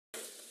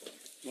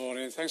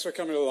Morning. Thanks for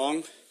coming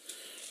along.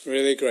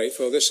 Really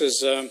grateful. This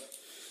is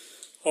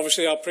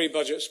obviously our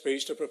pre-budget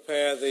speech to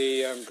prepare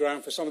the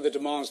ground for some of the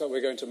demands that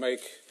we're going to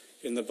make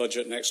in the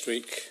budget next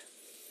week.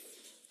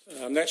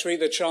 Next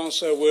week, the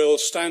Chancellor will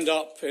stand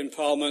up in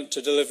Parliament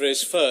to deliver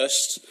his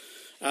first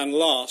and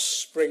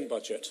last spring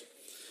budget.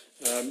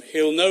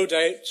 He'll no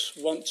doubt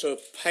want to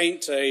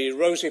paint a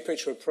rosy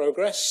picture of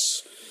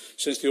progress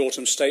since the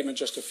autumn statement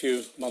just a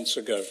few months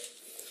ago.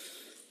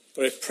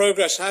 But if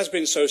progress has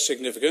been so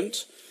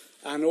significant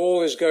and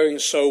all is going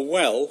so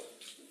well,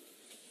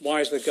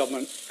 why is the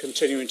government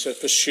continuing to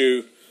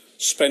pursue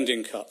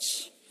spending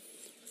cuts?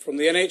 From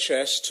the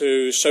NHS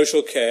to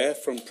social care,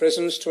 from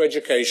prisons to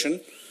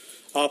education,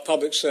 our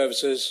public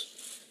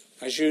services,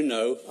 as you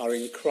know, are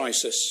in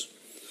crisis.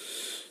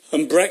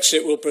 And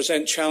Brexit will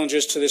present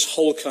challenges to this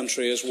whole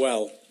country as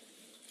well.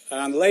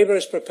 And Labour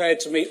is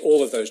prepared to meet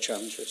all of those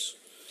challenges.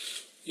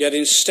 Yet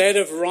instead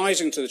of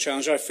rising to the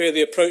challenge, I fear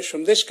the approach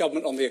from this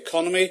government on the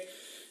economy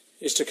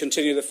is to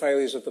continue the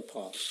failures of the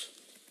past.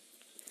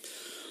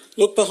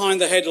 Look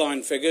behind the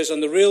headline figures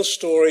and the real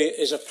story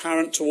is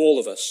apparent to all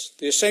of us.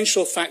 The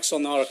essential facts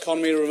on our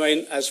economy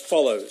remain as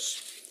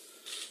follows.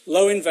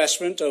 Low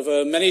investment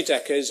over many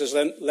decades has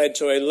led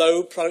to a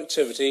low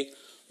productivity,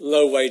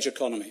 low wage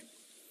economy.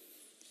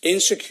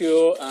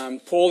 Insecure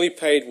and poorly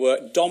paid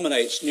work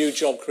dominates new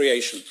job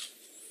creation.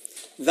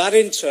 That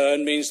in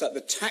turn means that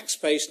the tax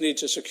base needed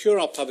to secure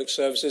our public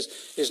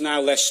services is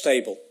now less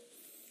stable.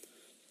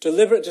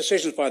 Deliberate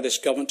decisions by this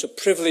government to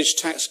privilege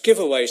tax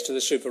giveaways to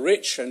the super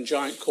rich and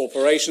giant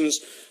corporations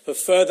have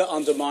further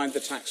undermined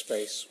the tax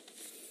base.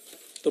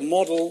 This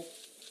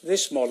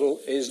model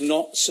is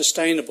not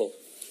sustainable,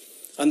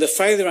 and the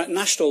failure at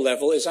national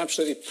level is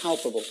absolutely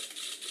palpable.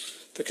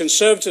 The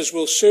Conservatives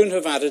will soon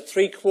have added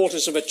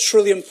 £750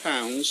 billion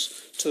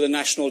to the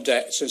national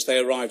debt since they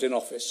arrived in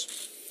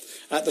office.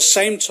 At the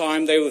same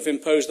time, they will have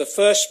imposed the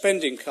first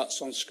spending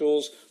cuts on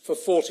schools for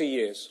 40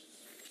 years.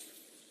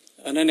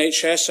 An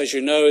NHS, as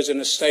you know, is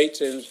in a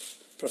state in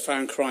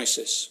profound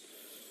crisis.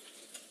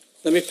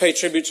 Let me pay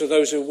tribute to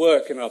those who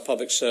work in our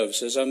public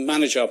services and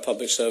manage our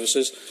public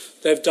services.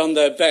 They've done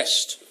their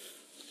best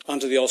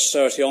under the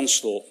austerity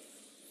onslaught.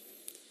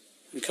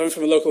 And coming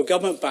from a local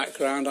government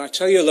background, I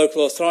tell you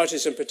local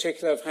authorities in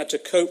particular have had to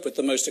cope with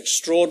the most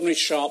extraordinary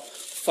sharp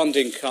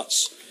funding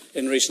cuts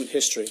in recent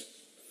history.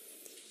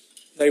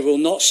 They will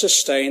not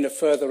sustain a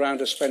further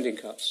round of spending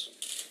cuts.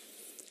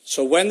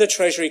 So when the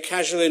Treasury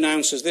casually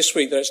announces this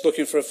week that it's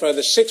looking for a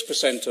further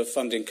 6% of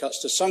funding cuts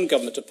to some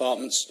government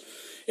departments,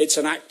 it's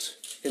an act,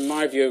 in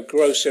my view, of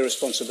gross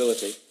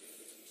irresponsibility.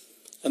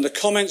 And the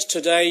comments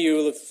today you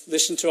will have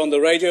listened to on the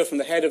radio from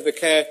the head of the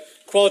Care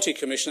Quality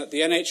Commission at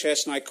the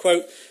NHS, and I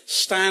quote,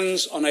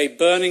 stands on a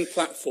burning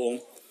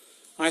platform,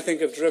 I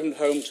think have driven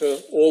home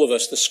to all of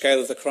us the scale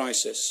of the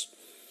crisis.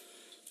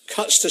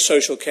 Cuts to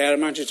social care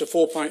amounting to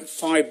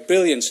 £4.5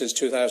 billion since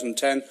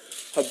 2010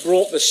 have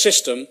brought the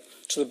system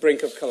to the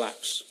brink of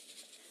collapse.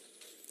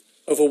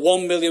 Over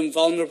 1 million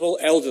vulnerable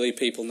elderly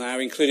people now,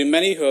 including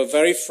many who are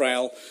very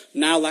frail,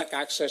 now lack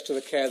access to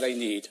the care they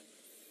need.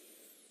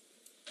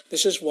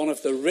 This is one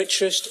of the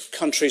richest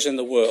countries in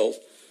the world,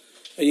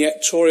 and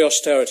yet Tory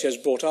austerity has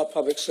brought our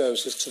public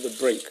services to the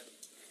brink.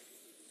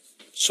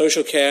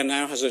 Social care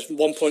now has a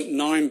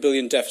 £1.9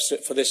 billion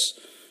deficit for this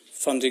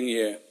funding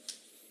year,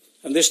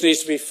 and this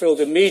needs to be filled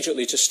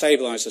immediately to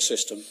stabilise the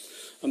system.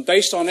 And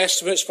based on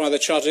estimates by the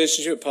Chartered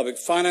Institute of Public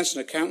Finance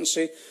and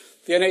Accountancy,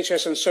 the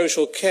NHS and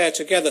social care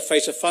together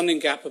face a funding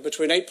gap of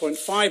between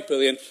 £8.5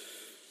 billion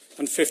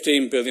and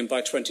 £15 billion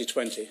by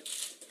 2020.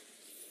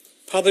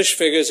 Published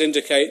figures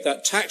indicate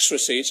that tax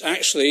receipts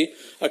actually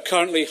are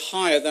currently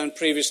higher than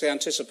previously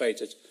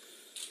anticipated.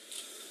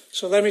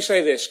 So let me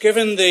say this.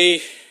 Given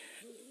the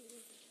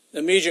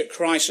immediate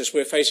crisis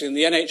we're facing in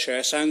the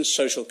NHS and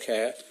social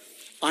care,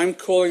 I'm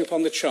calling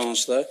upon the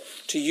Chancellor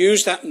to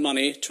use that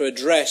money to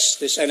address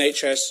this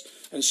NHS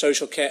and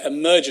social care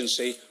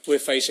emergency we're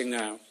facing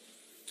now.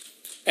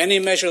 Any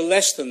measure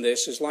less than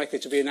this is likely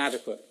to be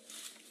inadequate.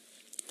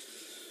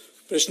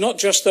 But it's not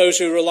just those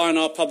who rely on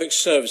our public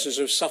services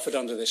who have suffered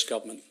under this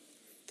government.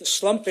 The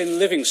slump in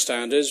living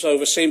standards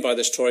overseen by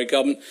this Tory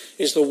government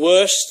is the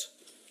worst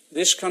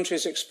this country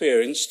has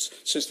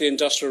experienced since the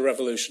Industrial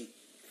Revolution.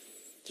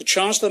 The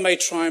Chancellor may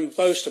try and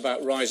boast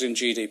about rising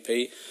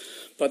GDP,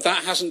 but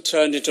that hasn't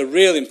turned into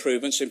real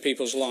improvements in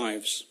people's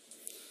lives.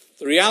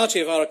 The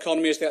reality of our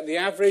economy is that the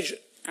average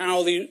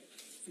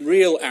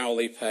real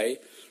hourly pay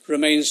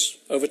remains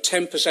over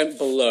 10%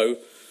 below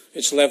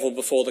its level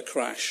before the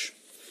crash,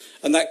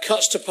 and that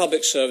cuts to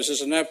public services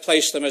have now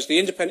placed them, as the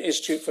Independent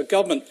Institute for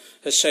Government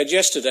has said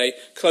yesterday,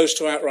 close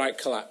to outright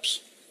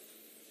collapse.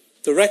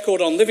 The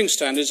record on living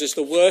standards is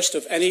the worst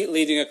of any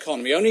leading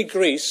economy. Only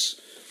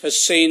Greece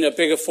has seen a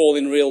bigger fall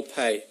in real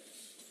pay.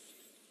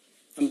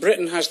 And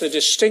Britain has the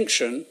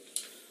distinction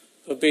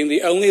of being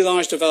the only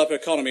large developed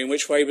economy in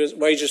which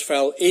wages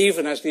fell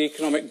even as the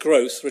economic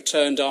growth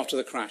returned after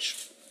the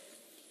crash.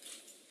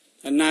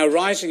 And now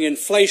rising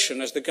inflation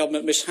as the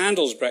government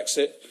mishandles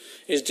Brexit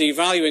is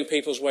devaluing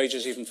people's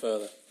wages even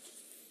further.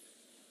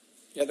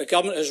 Yet the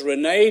government has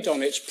reneged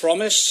on its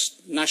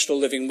promised national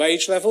living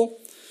wage level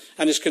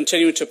and is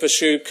continuing to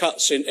pursue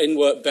cuts in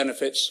in-work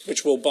benefits,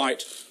 which will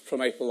bite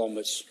from April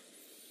onwards.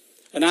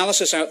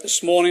 Analysis out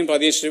this morning by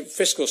the Institute for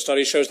Fiscal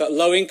Studies shows that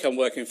low-income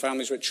working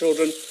families with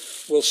children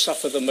will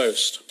suffer the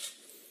most.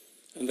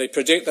 And they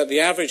predict that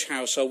the average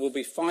household will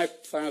be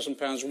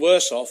 £5,000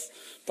 worse off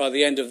by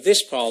the end of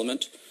this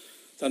Parliament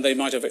than they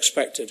might have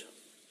expected.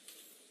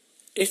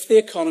 If the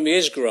economy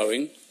is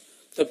growing,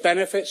 the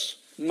benefits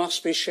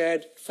must be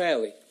shared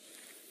fairly.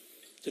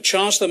 The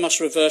Chancellor must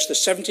reverse the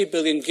 £70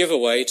 billion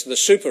giveaway to the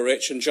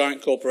super-rich and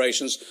giant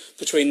corporations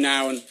between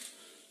now and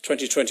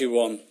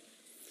 2021.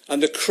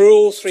 And the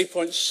cruel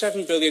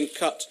 £3.7 billion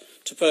cut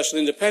to personal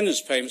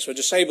independence payments for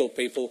disabled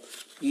people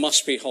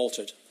must be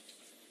halted.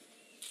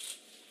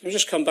 Let me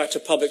just come back to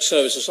public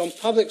services. On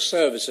public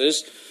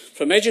services,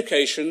 from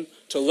education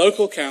to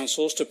local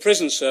councils to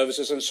prison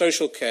services and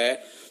social care,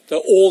 they're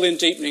all in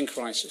deepening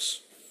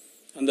crisis.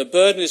 And the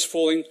burden is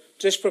falling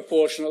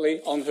disproportionately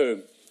on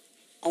whom?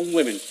 On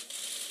women.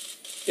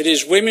 It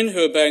is women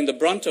who are bearing the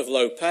brunt of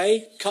low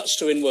pay, cuts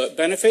to in-work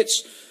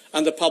benefits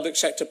and the public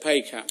sector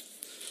pay cap.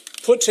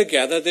 Put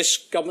together, this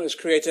government has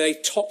created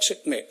a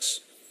toxic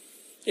mix.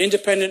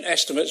 Independent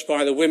estimates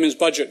by the Women's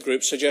Budget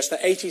Group suggest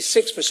that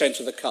 86%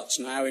 of the cuts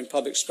now in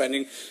public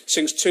spending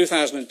since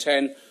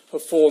 2010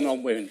 have fallen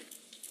on women.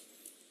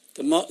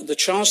 The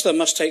Chancellor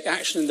must take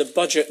action in the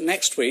budget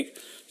next week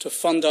to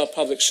fund our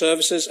public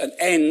services and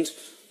end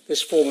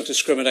this form of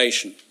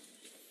discrimination.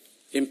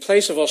 In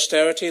place of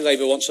austerity,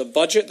 Labour wants a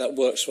budget that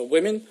works for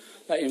women,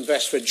 that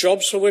invests for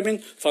jobs for women,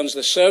 funds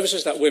the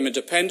services that women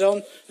depend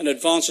on, and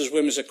advances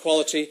women's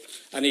equality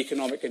and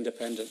economic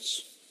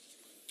independence.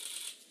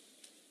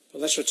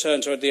 But let's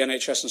return to the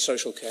NHS and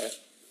social care.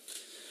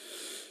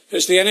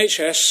 It's the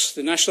NHS,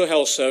 the National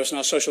Health Service and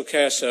our social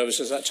care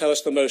services that tell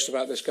us the most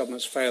about this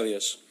government's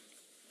failures.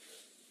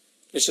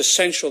 It's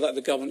essential that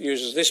the government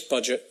uses this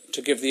budget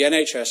to give the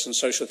NHS and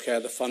social care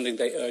the funding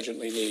they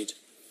urgently need.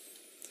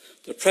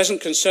 The present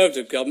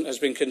Conservative government has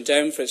been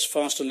condemned for its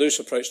fast and loose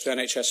approach to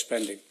NHS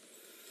spending.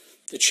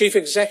 The Chief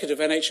Executive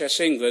of NHS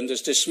England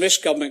has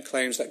dismissed government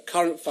claims that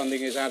current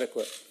funding is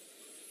adequate,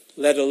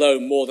 let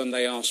alone more than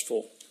they asked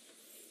for.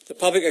 The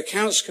Public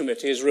Accounts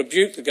Committee has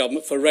rebuked the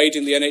government for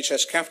raiding the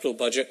NHS capital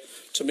budget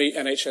to meet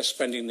NHS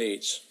spending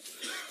needs.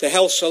 The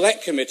Health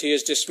Select Committee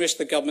has dismissed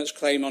the government's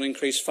claim on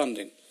increased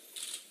funding.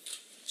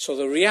 So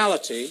the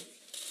reality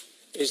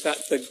is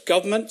that the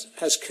government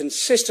has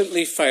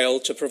consistently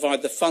failed to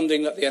provide the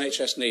funding that the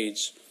NHS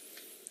needs,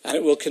 and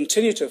it will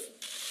continue to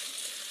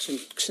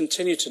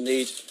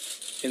need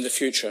in the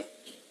future.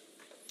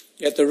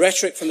 Yet the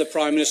rhetoric from the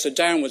Prime Minister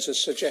downwards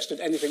has suggested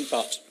anything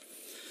but.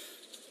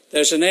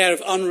 There's an air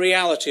of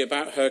unreality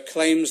about her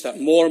claims that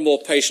more and more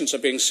patients are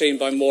being seen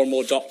by more and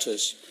more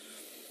doctors.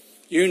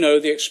 You know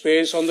the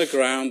experience on the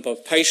ground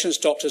of patients,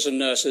 doctors and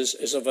nurses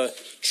is of a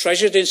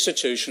treasured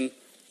institution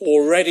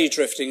already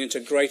drifting into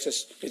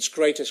its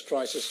greatest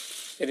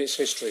crisis in its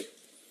history.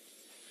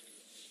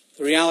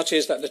 The reality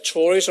is that the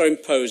Tories are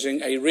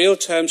imposing a real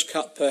terms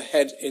cut per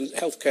head in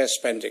healthcare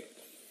spending.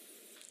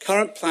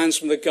 Current plans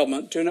from the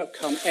government do not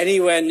come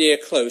anywhere near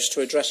close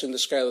to addressing the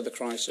scale of the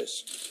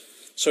crisis.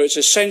 So it's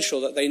essential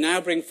that they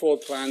now bring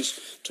forward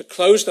plans to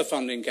close the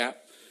funding gap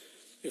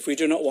if we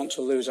do not want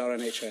to lose our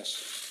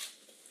NHS.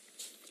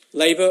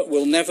 Labour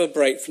will never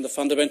break from the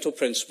fundamental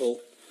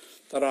principle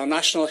that our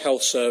National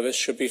Health Service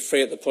should be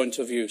free at the point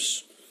of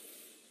use.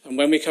 And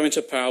when we come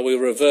into power, we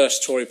will reverse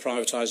Tory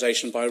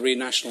privatisation by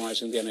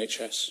renationalising the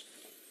NHS.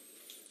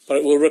 But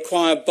it will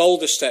require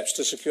bolder steps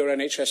to secure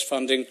NHS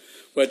funding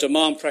where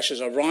demand pressures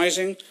are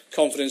rising,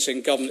 confidence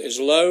in government is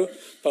low,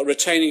 but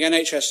retaining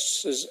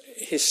NHS's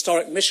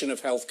historic mission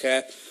of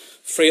healthcare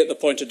free at the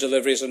point of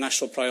delivery is a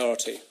national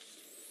priority.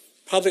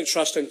 Public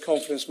trust and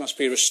confidence must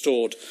be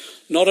restored,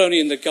 not only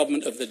in the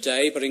government of the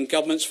day, but in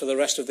governments for the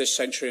rest of this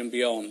century and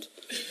beyond.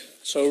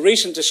 So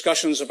recent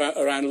discussions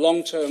around the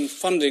long-term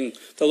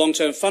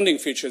funding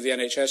future of the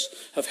NHS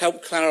have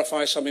helped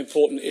clarify some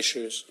important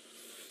issues.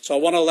 So I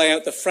want to lay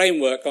out the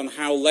framework on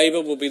how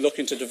Labour will be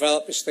looking to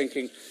develop its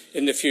thinking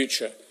in the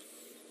future.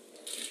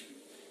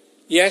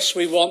 Yes,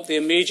 we want the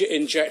immediate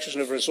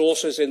injection of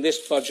resources in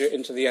this budget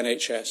into the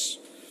NHS.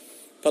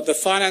 But the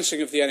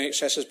financing of the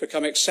NHS has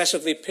become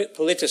excessively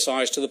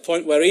politicised to the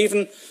point where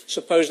even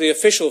supposedly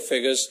official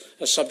figures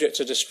are subject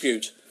to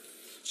dispute.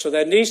 So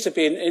there needs to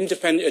be an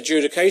independent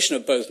adjudication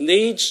of both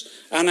needs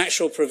and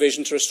actual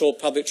provision to restore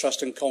public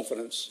trust and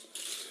confidence.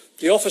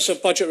 The Office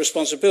of Budget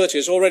Responsibility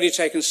has already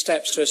taken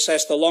steps to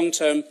assess the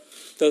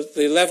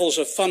levels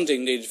of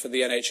funding needed for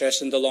the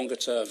NHS in the longer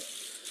term.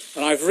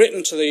 And I've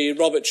written to the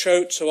Robert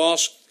Choate to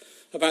ask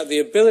about the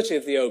ability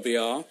of the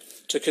OBR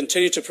to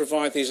continue to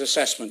provide these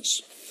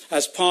assessments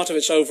as part of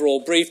its overall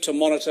brief to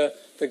monitor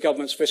the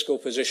government's fiscal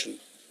position.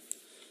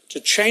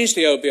 To change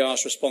the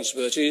OBR's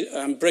responsibility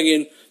and bring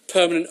in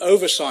permanent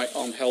oversight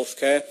on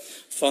healthcare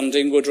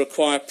funding would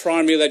require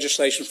primary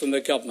legislation from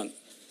the government.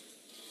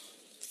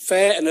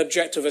 Fair and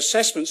objective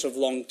assessments of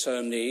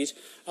long-term need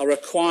are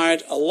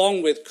required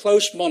along with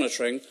close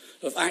monitoring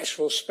of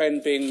actual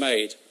spend being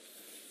made.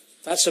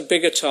 That's a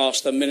bigger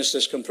task than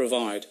ministers can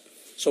provide.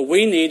 So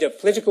we need a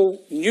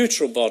political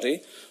neutral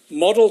body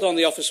modelled on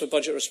the Office for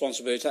Budget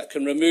Responsibility that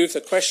can remove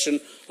the question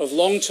of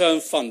long-term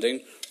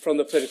funding from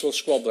the political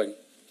squabbling.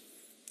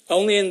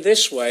 Only in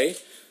this way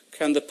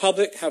can the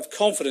public have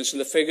confidence in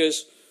the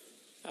figures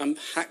and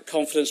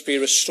confidence be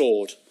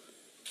restored.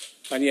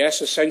 And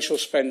yes, essential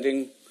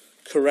spending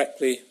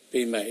correctly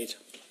be made.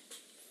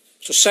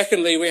 So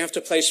secondly, we have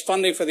to place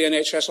funding for the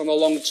NHS on a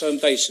long-term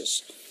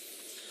basis.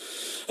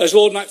 As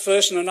Lord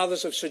Macpherson and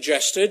others have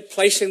suggested,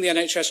 placing the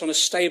NHS on a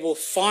stable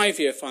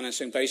 5-year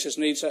financing basis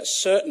means that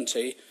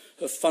certainty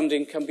of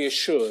funding can be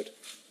assured.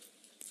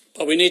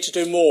 But we need to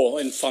do more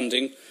in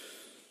funding,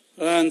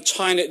 and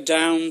tying it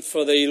down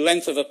for the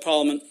length of a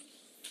parliament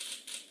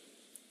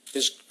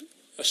is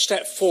a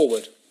step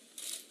forward.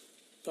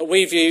 But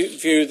we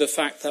view the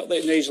fact that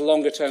it needs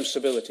longer-term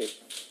stability.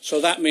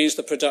 So that means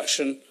the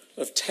production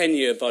of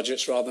 10-year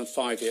budgets rather than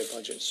 5-year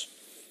budgets.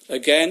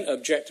 Again,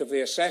 objectively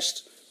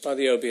assessed by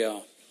the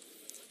OBR.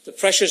 The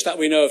pressures that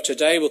we know of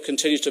today will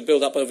continue to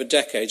build up over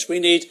decades. We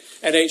need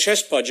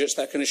NHS budgets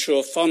that can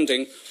assure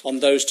funding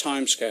on those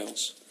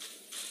timescales.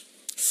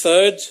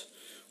 Third,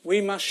 we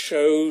must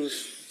show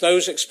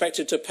those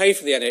expected to pay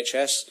for the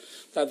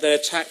NHS that their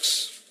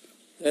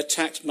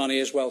tax money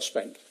is well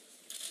spent.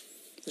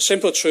 The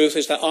simple truth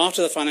is that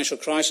after the financial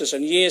crisis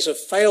and years of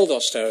failed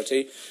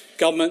austerity,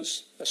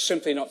 governments are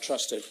simply not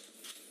trusted.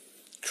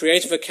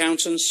 Creative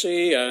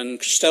accountancy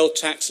and stealth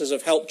taxes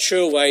have helped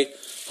chew away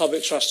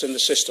public trust in the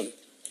system.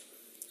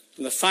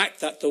 And the fact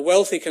that the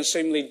wealthy can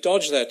seemingly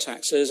dodge their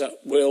taxes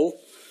at will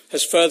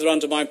has further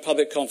undermined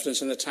public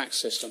confidence in the tax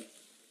system.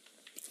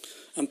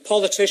 And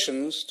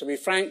politicians, to be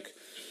frank,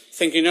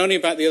 thinking only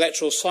about the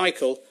electoral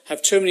cycle,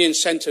 have too many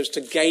incentives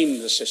to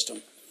game the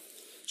system.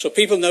 So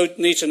people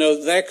need to know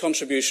that their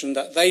contribution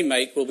that they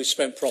make will be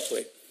spent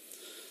properly.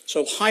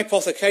 So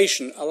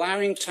hypothecation,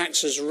 allowing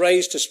taxes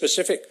raised to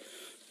specific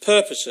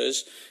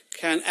purposes,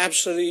 can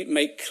absolutely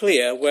make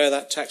clear where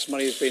that tax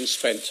money is being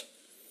spent.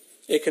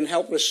 It can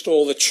help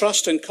restore the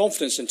trust and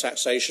confidence in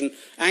taxation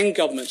and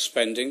government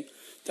spending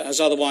that has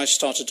otherwise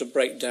started to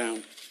break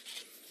down.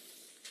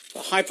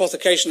 But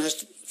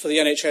hypothecation for the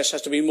NHS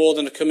has to be more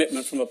than a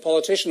commitment from a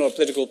politician or a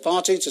political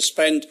party to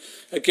spend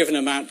a given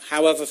amount,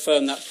 however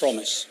firm that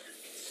promise.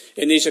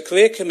 It needs a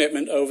clear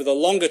commitment over the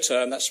longer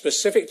term that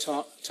specific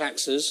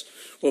taxes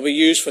will be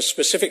used for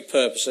specific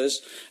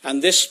purposes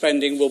and this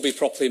spending will be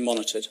properly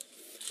monitored.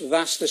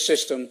 That's the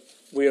system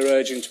we are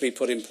urging to be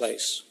put in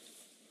place.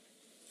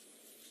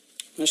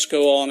 Let's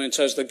go on in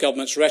terms of the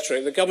government's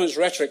rhetoric. The government's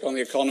rhetoric on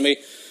the economy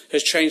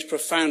has changed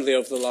profoundly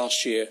over the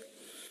last year.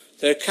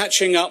 They're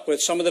catching up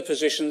with some of the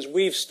positions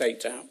we've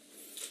staked out.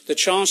 The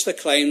Chancellor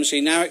claims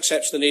he now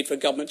accepts the need for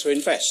government to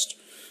invest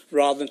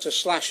rather than to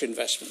slash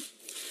investment.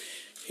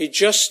 He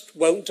just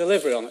won't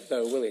deliver on it,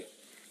 though, will he?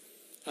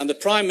 And the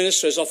Prime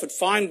Minister has offered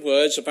fine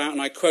words about,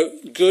 and I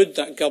quote, good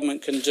that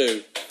government can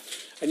do.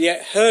 And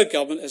yet her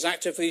government has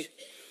actively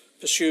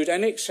pursued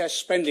any excess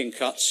spending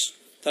cuts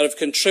that have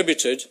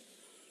contributed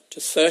to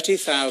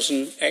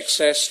 30,000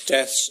 excess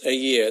deaths a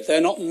year.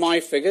 They're not my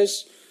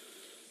figures.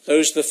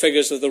 Those are the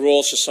figures of the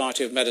Royal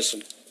Society of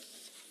Medicine.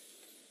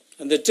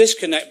 And the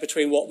disconnect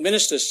between what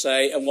ministers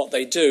say and what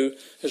they do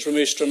has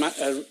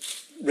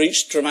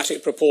reached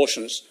dramatic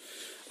proportions.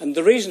 And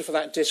the reason for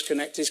that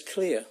disconnect is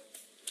clear.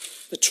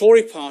 The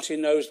Tory party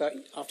knows that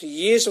after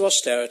years of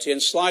austerity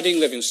and sliding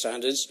living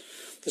standards,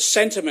 the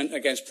sentiment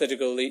against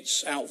political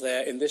elites out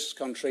there in this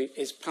country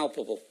is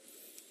palpable.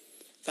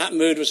 That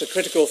mood was a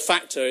critical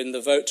factor in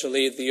the vote to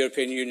leave the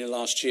European Union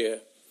last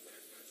year.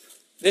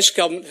 This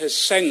government has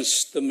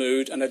sensed the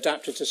mood and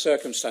adapted to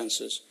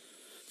circumstances.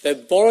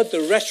 They've borrowed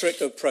the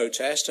rhetoric of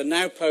protest and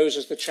now pose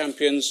as the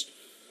champions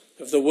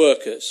of the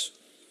workers.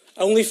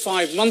 Only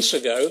 5 months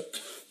ago,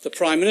 the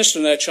Prime Minister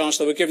and their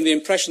Chancellor were given the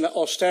impression that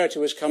austerity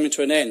was coming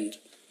to an end.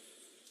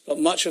 But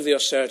much of the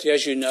austerity,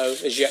 as you know,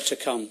 is yet to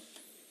come.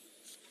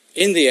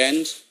 In the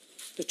end,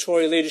 the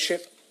Tory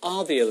leadership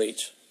are the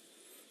elite.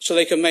 So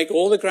they can make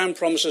all the grand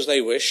promises they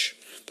wish,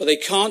 but they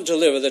can't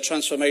deliver the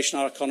transformation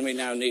our economy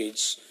now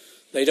needs.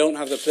 They don't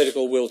have the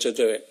political will to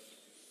do it.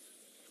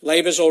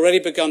 Labour's already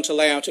begun to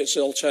lay out its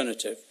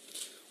alternative.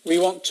 We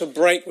want to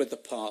break with the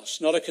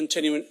past, not a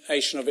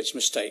continuation of its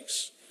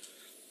mistakes.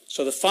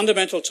 So the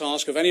fundamental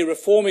task of any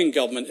reforming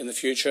government in the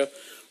future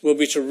will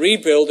be to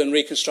rebuild and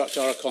reconstruct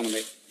our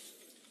economy.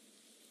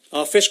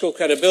 Our fiscal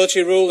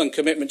credibility rule and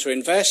commitment to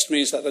invest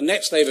means that the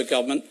next Labour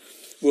government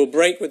will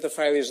break with the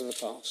failures of the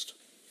past.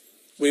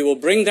 We will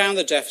bring down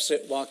the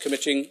deficit while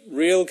committing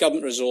real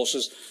government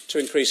resources to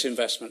increase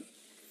investment.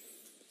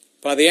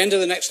 By the end of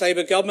the next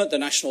Labour government, the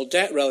national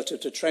debt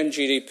relative to trend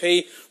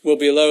GDP will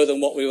be lower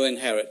than what we will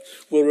inherit.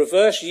 We'll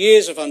reverse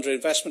years of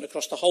underinvestment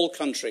across the whole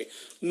country,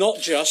 not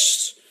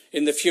just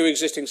in the few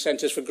existing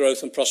centres for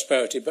growth and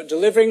prosperity, but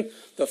delivering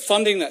the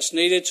funding that's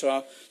needed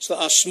so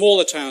that our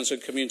smaller towns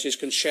and communities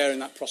can share in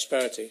that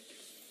prosperity.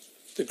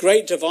 The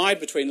great divide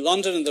between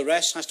London and the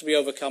rest has to be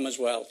overcome as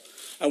well,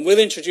 and we'll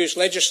introduce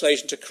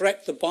legislation to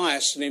correct the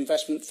bias in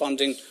investment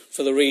funding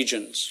for the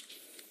regions.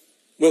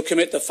 We'll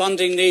commit the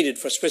funding needed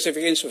for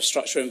specific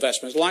infrastructure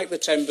investments, like the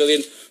 10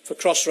 billion for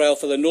Crossrail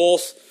for the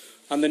North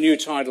and the new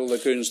tidal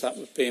lagoons that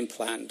were being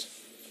planned.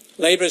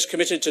 Labour is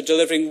committed to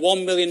delivering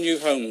 1 million new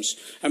homes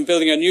and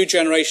building a new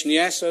generation,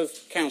 yes, of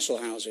council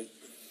housing.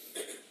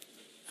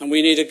 And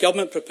we need a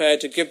government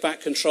prepared to give back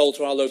control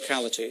to our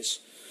localities.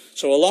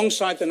 So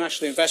alongside the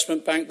National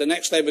Investment Bank, the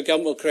next Labour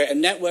government will create a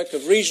network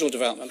of regional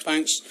development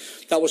banks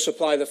that will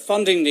supply the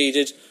funding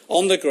needed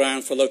on the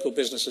ground for local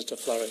businesses to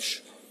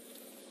flourish.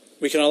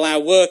 We can allow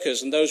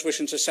workers and those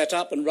wishing to set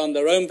up and run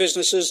their own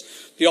businesses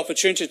the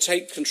opportunity to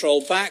take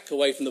control back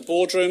away from the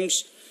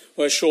boardrooms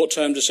where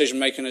short-term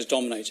decision-making is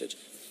dominated.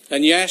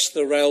 And yes,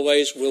 the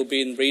railways will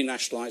be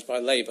renationalised by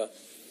Labour.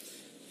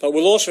 But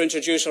we'll also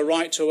introduce a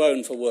right to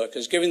own for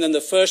workers, giving them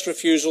the first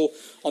refusal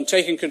on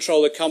taking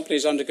control of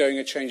companies undergoing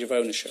a change of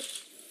ownership.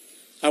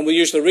 And we'll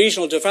use the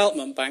regional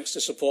development banks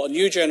to support a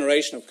new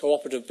generation of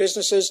cooperative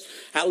businesses,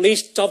 at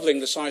least doubling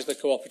the size of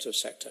the cooperative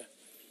sector.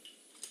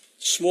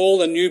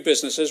 Small and new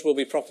businesses will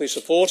be properly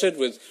supported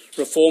with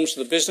reforms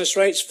to the business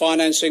rates,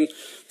 financing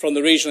from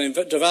the regional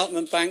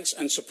development banks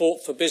and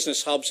support for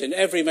business hubs in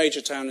every major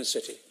town and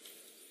city,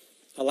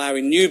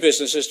 allowing new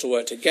businesses to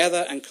work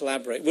together and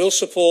collaborate. We'll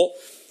support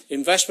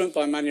investment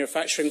by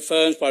manufacturing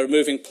firms by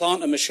removing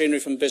plant and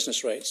machinery from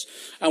business rates,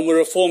 and we'll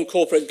reform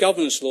corporate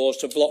governance laws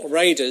to block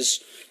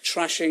raiders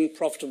trashing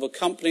profitable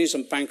companies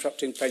and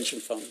bankrupting pension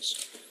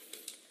funds.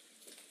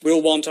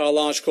 We'll want our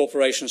large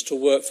corporations to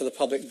work for the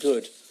public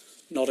good,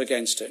 not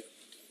against it.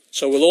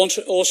 So we'll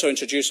also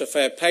introduce a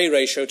fair pay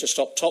ratio to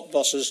stop top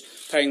bosses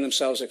paying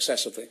themselves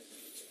excessively.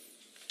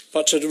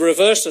 But to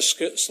reverse the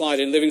slide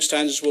in living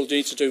standards, we'll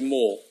need to do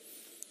more.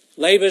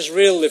 Labour's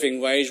real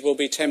living wage will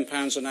be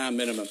 £10 an hour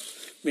minimum,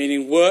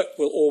 meaning work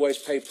will always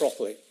pay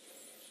properly,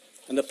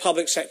 and the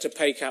public sector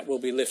pay cap will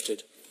be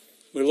lifted.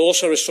 We'll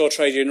also restore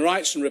trade union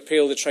rights and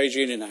repeal the Trade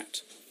Union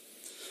Act.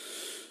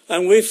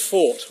 And we've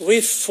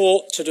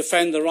fought to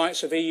defend the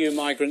rights of EU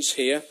migrants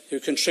here, who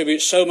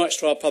contribute so much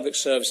to our public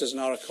services and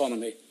our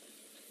economy.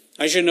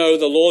 As you know,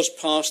 the Lords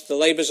passed the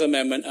Labour's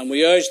amendment, and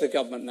we urge the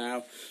government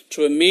now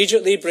to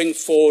immediately bring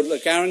forward a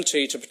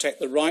guarantee to protect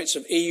the rights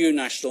of EU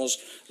nationals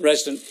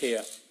resident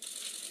here.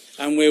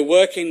 And we're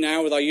working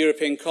now with our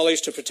European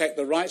colleagues to protect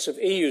the rights of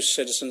EU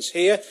citizens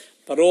here,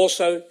 but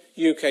also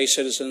UK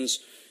citizens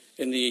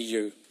in the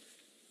EU.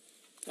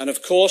 And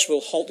of course,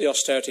 we'll halt the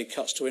austerity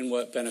cuts to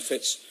in-work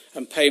benefits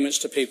and payments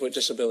to people with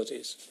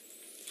disabilities.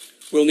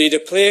 We'll need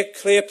a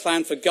clear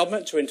plan for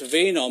government to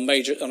intervene on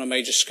a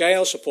major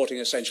scale, supporting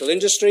essential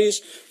industries,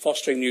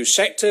 fostering new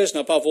sectors,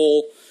 and above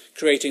all,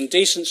 creating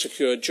decent,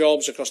 secure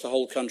jobs across the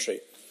whole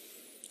country.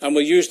 And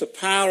we'll use the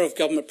power of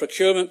government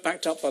procurement,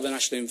 backed up by the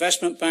National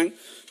Investment Bank,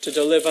 to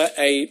deliver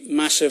a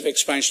massive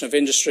expansion of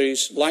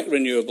industries like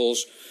renewables,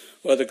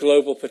 where the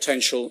global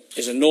potential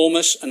is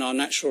enormous and our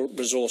natural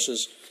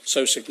resources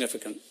so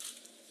significant.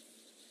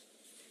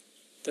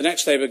 The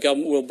next Labour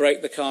government will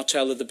break the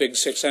cartel of the big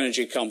six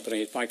energy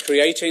companies by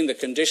creating the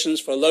conditions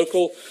for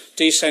local,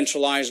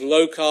 decentralised,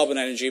 low-carbon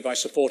energy by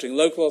supporting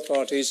local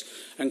authorities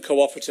and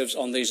cooperatives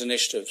on these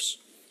initiatives.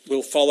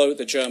 We'll follow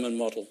the German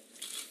model.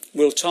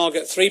 We'll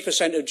target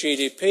 3% of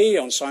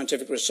GDP on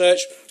scientific research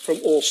from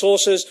all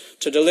sources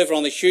to deliver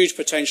on the huge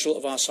potential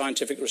of our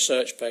scientific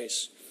research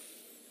base.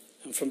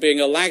 And from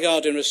being a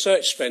laggard in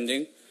research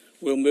spending,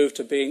 we'll move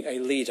to being a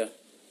leader.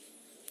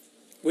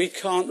 We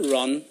can't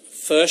run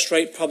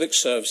first-rate public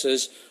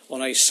services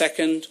on a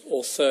second-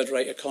 or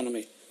third-rate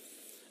economy.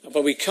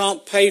 But we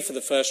can't pay for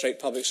the first-rate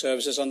public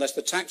services unless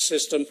the tax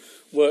system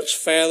works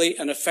fairly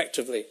and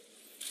effectively.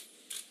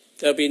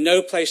 There'll be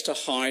no place to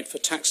hide for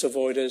tax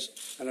avoiders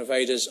and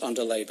evaders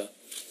under Labour.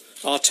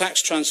 Our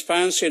tax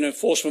transparency and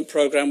enforcement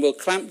programme will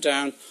clamp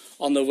down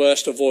on the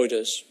worst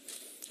avoiders.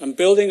 And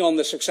building on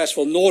the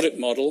successful Nordic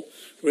model,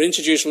 we'll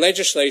introduce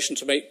legislation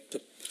to make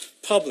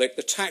public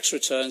the tax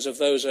returns of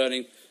those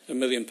earning £1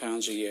 million a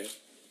year.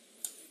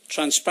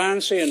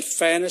 Transparency and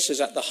fairness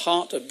is at the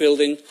heart of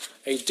building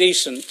a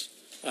decent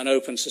and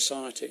open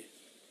society.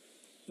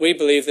 We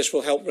believe this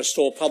will help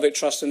restore public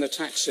trust in the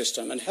tax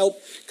system and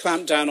help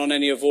clamp down on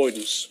any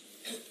avoidance.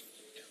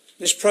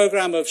 This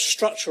programme of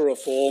structural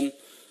reform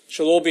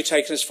shall all be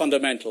taken as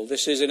fundamental.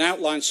 This is, in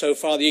outline so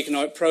far, the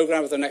economic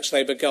programme of the next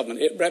Labour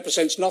government. It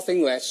represents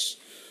nothing less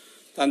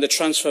than the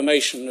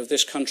transformation of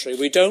this country.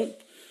 We don't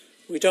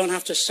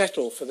have to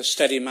settle for the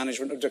steady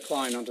management of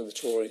decline under the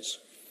Tories.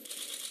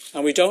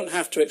 And we don't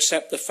have to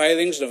accept the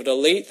failings of an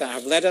elite that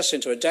have led us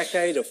into a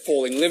decade of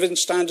falling living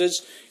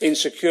standards,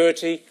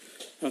 insecurity,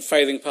 and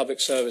failing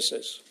public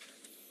services.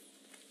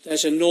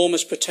 There's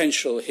enormous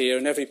potential here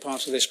in every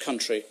part of this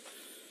country,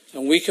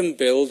 and we can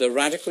build a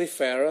radically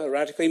fairer, a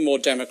radically more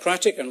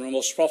democratic and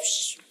more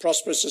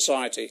prosperous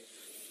society.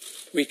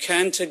 We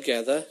can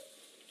together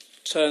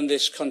turn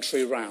this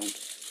country round.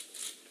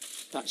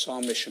 That's our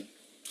mission.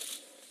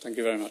 Thank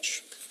you very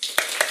much.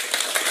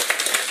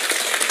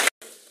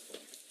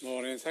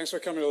 Morning. Thanks for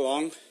coming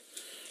along.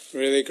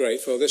 Really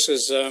grateful. This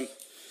is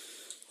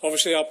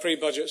obviously our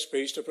pre-budget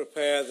speech to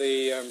prepare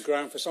the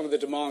ground for some of the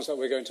demands that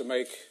we're going to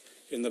make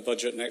in the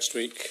budget next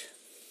week.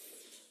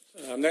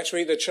 Next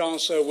week, the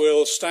Chancellor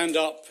will stand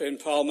up in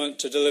Parliament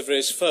to deliver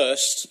his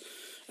first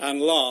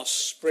and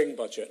last spring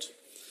budget.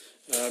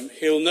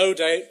 He'll no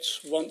doubt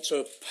want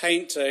to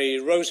paint a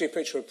rosy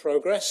picture of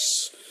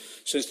progress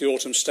since the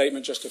autumn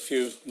statement just a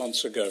few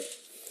months ago.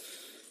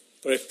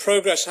 But if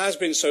progress has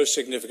been so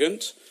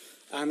significant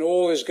and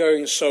all is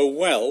going so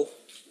well,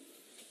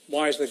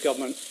 why is the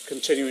government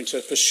continuing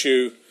to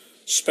pursue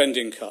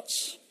spending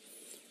cuts?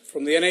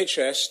 From the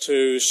NHS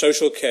to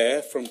social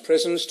care, from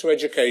prisons to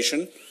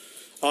education,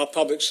 our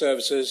public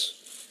services,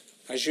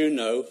 as you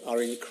know,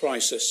 are in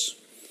crisis.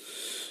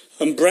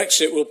 And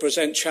Brexit will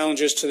present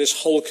challenges to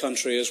this whole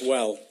country as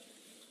well.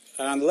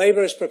 And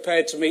Labour is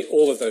prepared to meet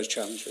all of those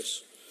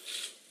challenges.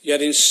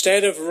 Yet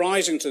instead of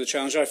rising to the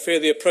challenge, I fear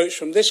the approach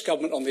from this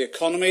government on the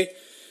economy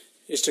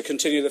is to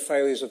continue the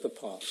failures of the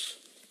past.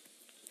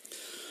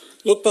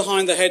 Look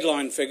behind the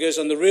headline figures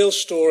and the real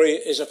story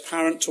is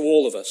apparent to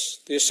all of us.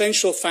 The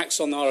essential facts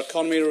on our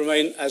economy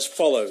remain as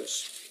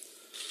follows.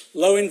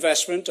 Low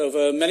investment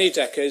over many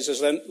decades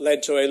has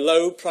led to a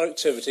low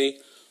productivity,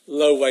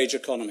 low wage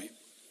economy.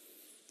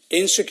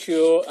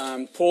 Insecure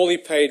and poorly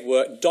paid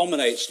work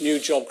dominates new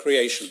job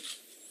creation.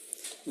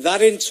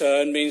 That in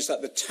turn means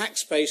that the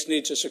tax base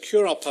needed to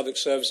secure our public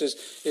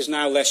services is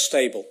now less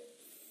stable.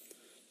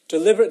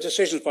 Deliberate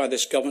decisions by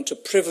this government to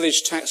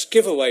privilege tax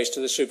giveaways to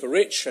the super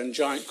rich and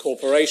giant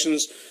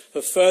corporations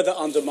have further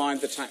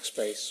undermined the tax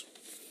base.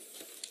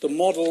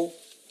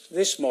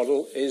 This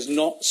model is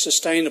not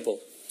sustainable,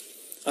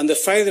 and the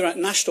failure at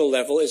national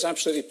level is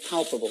absolutely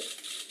palpable.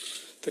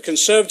 The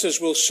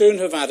Conservatives will soon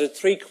have added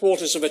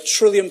 £750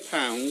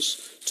 billion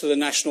to the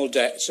national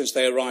debt since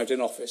they arrived in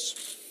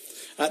office.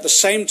 At the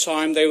same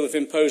time, they will have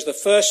imposed the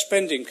first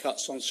spending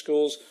cuts on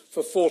schools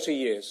for 40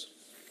 years.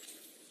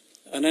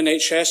 An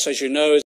NHS, as you know,